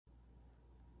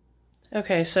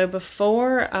Okay, so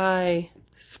before I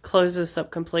close this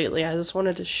up completely, I just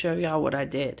wanted to show y'all what I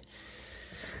did.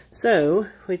 So,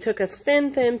 we took a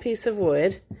thin piece of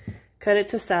wood, cut it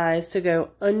to size to go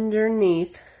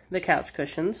underneath the couch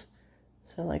cushions.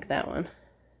 So like that one.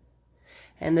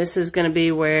 And this is going to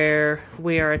be where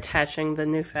we are attaching the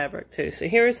new fabric to. So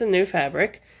here is the new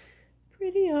fabric.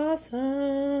 Pretty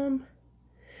awesome.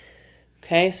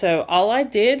 Okay, so all I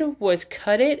did was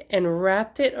cut it and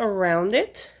wrapped it around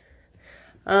it.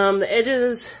 The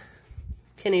edges,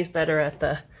 Kenny's better at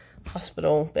the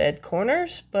hospital bed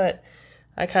corners, but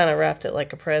I kind of wrapped it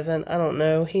like a present. I don't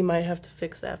know. He might have to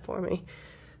fix that for me.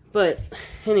 But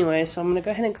anyway, so I'm going to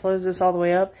go ahead and close this all the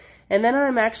way up. And then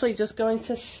I'm actually just going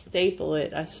to staple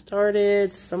it. I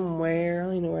started somewhere. I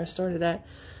don't even know where I started at.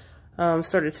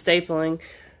 Started stapling.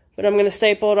 But I'm going to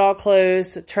staple it all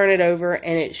closed, turn it over,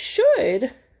 and it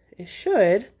should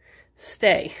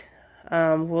stay.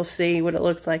 We'll see what it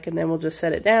looks like, and then we'll just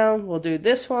set it down. We'll do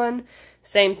this one.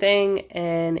 Same thing,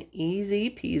 and easy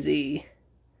peasy.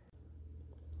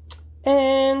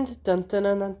 And dun dun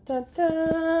dun dun dun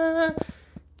dun.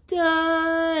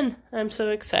 Done! I'm so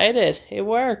excited. It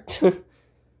worked.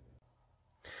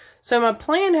 So my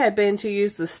plan had been to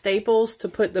use the staples to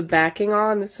put the backing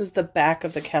on. This is the back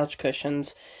of the couch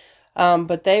cushions.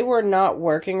 But they were not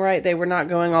working right. They were not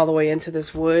going all the way into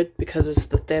this wood because it's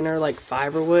the thinner, like,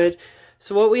 fiber wood.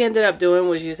 So what we ended up doing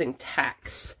was using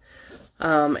tacks.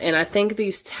 And I think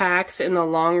these tacks in the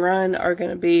long run are going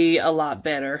to be a lot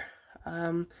better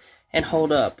and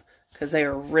hold up because they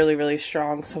are really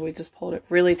strong. So we just pulled it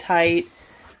really tight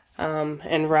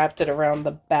and wrapped it around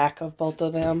the back of both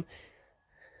of them.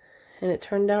 And it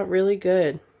turned out really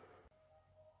good.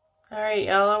 Alright,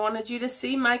 y'all, I wanted you to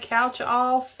see my couch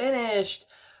all finished.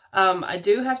 I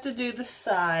do have to do the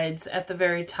sides at the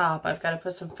very top. I've got to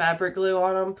put some fabric glue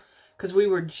on them because we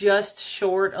were just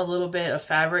short a little bit of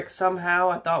fabric somehow.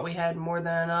 I thought we had more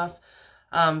than enough.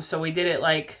 So we did it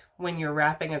like when you're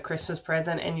wrapping a Christmas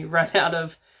present and you run out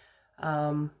of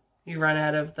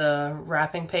the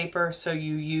wrapping paper, so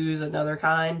you use another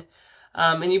kind.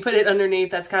 And you put it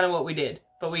underneath. That's kind of what we did.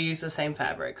 But we use the same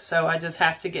fabric. So I just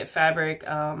have to get fabric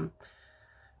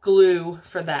glue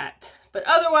for that. But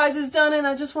otherwise it's done, and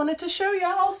I just wanted to show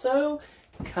y'all. So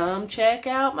come check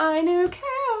out my new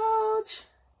couch.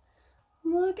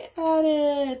 Look at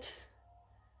it.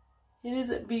 It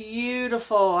is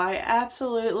beautiful. I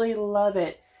absolutely love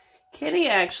it. Kenny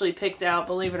actually picked out,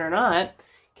 believe it or not,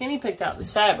 Kenny picked out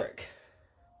this fabric.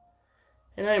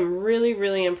 And I'm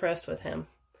really impressed with him.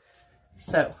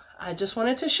 So I just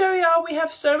wanted to show y'all we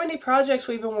have so many projects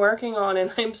we've been working on,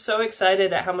 and I'm so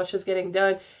excited at how much is getting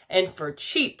done, and for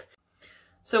cheap.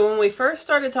 So when we first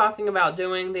started talking about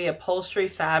doing the upholstery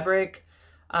fabric,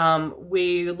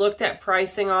 we looked at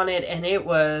pricing on it, and it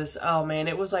was, oh man,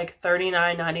 it was like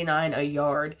 $39.99 a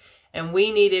yard. And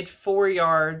we needed 4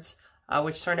 yards,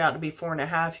 which turned out to be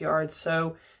 4.5 yards.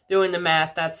 So doing the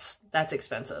math, that's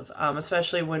expensive,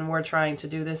 especially when we're trying to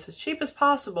do this as cheap as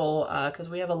possible, because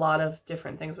we have a lot of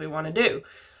different things we want to do.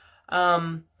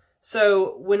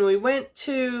 So when we went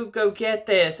to go get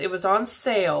this, it was on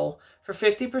sale for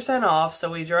 50% off. So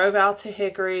we drove out to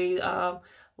Hickory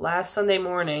last Sunday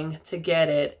morning to get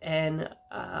it, and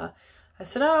I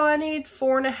said, oh, I need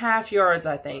 4.5 yards,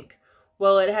 I think.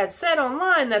 Well, it had said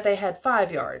online that they had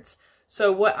 5 yards. So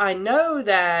what I know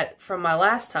that from my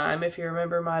last time, if you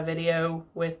remember my video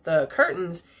with the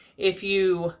curtains, if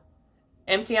you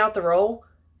empty out the roll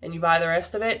and you buy the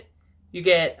rest of it, you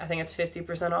get, I think it's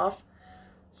 50% off.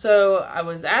 So I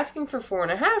was asking for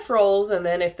 4.5 rolls, and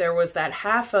then if there was that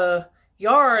half a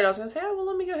yard, I was going to say, oh, well,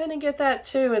 let me go ahead and get that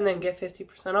too, and then get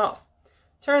 50% off.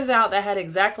 Turns out that had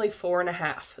exactly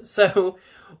 4.5. So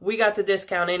we got the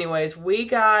discount anyways. We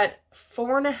got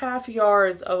 4.5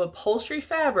 yards of upholstery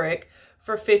fabric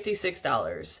for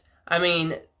 $56. I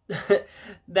mean,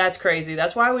 that's crazy.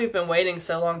 That's why we've been waiting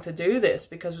so long to do this,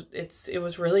 because it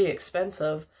was really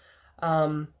expensive.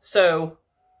 So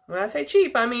when I say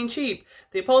cheap, I mean cheap.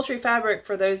 The upholstery fabric,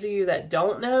 for those of you that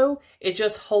don't know, it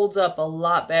just holds up a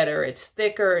lot better. It's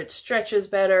thicker, it stretches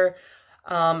better.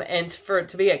 And for it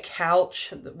to be a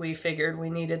couch, we figured we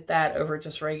needed that over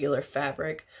just regular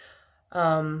fabric.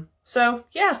 So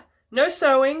yeah, no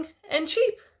sewing and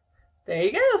cheap. There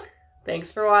you go.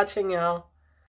 Thanks for watching, y'all.